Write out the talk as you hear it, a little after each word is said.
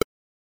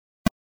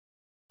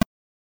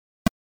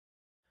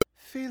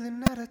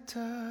Feeling out of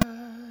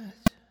touch,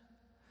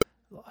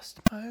 lost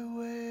my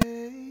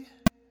way.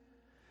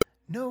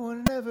 No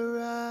one ever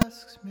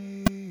asks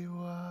me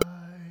why.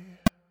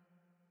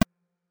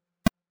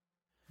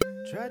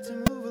 Tried to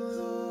move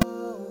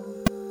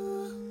along,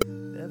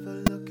 never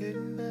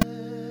looking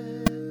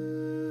back.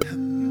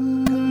 You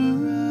would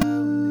come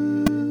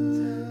around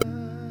in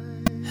time.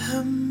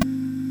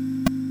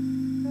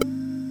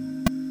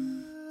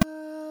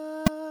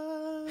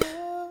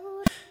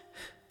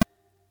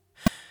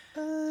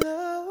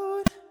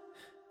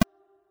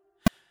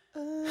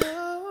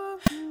 Alone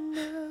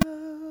now,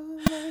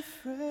 my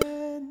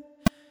friend.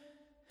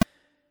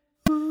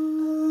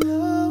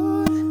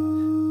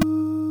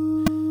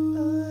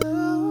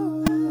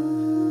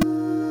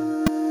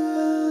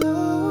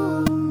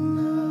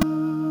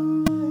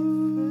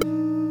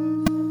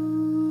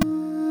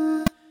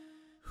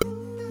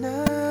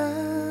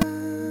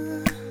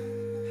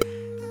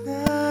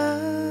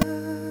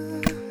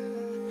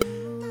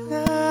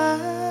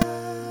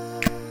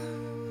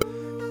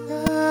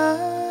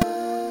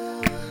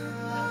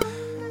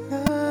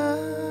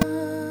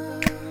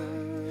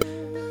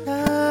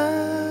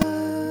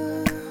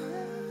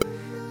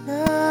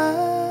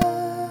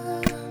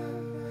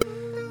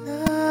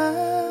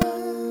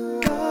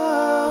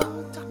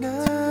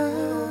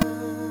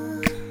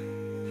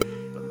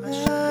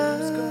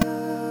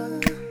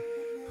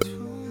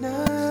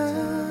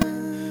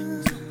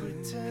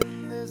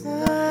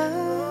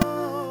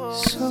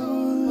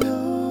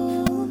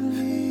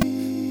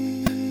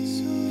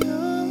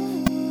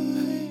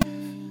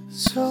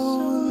 So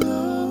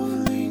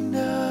lonely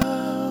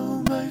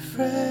now, my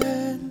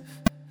friend.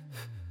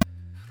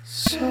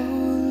 So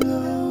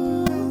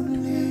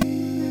lonely,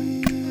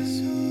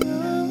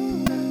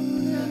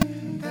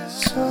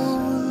 so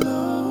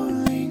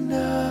lonely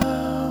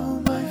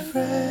now, my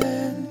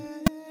friend.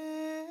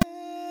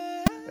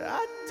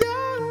 I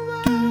don't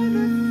want to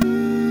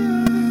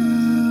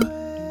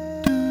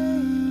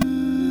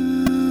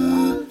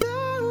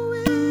although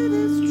it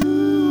is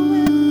true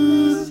when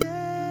they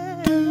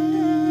say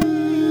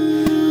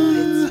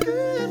it's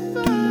good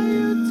for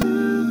you to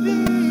be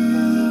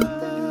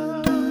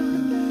alone,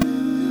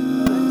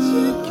 but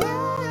you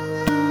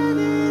can't let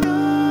it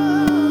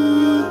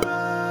all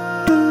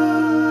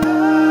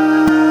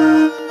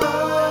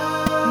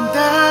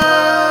da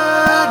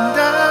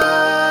da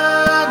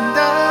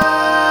da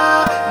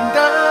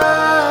da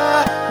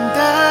da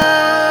da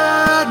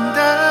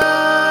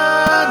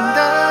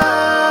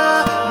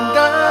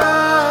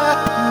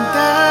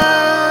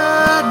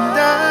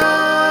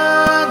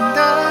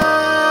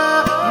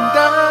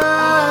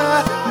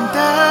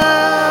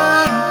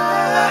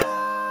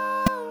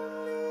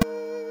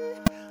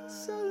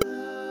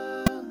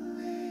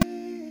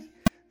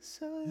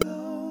so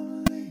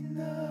lonely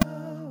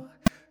now,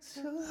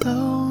 so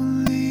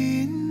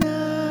lonely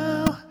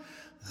now,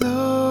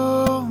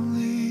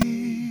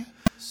 lonely,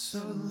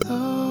 so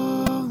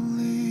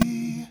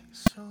lonely,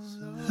 so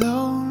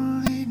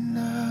lonely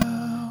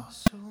now,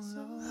 so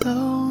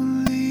lonely.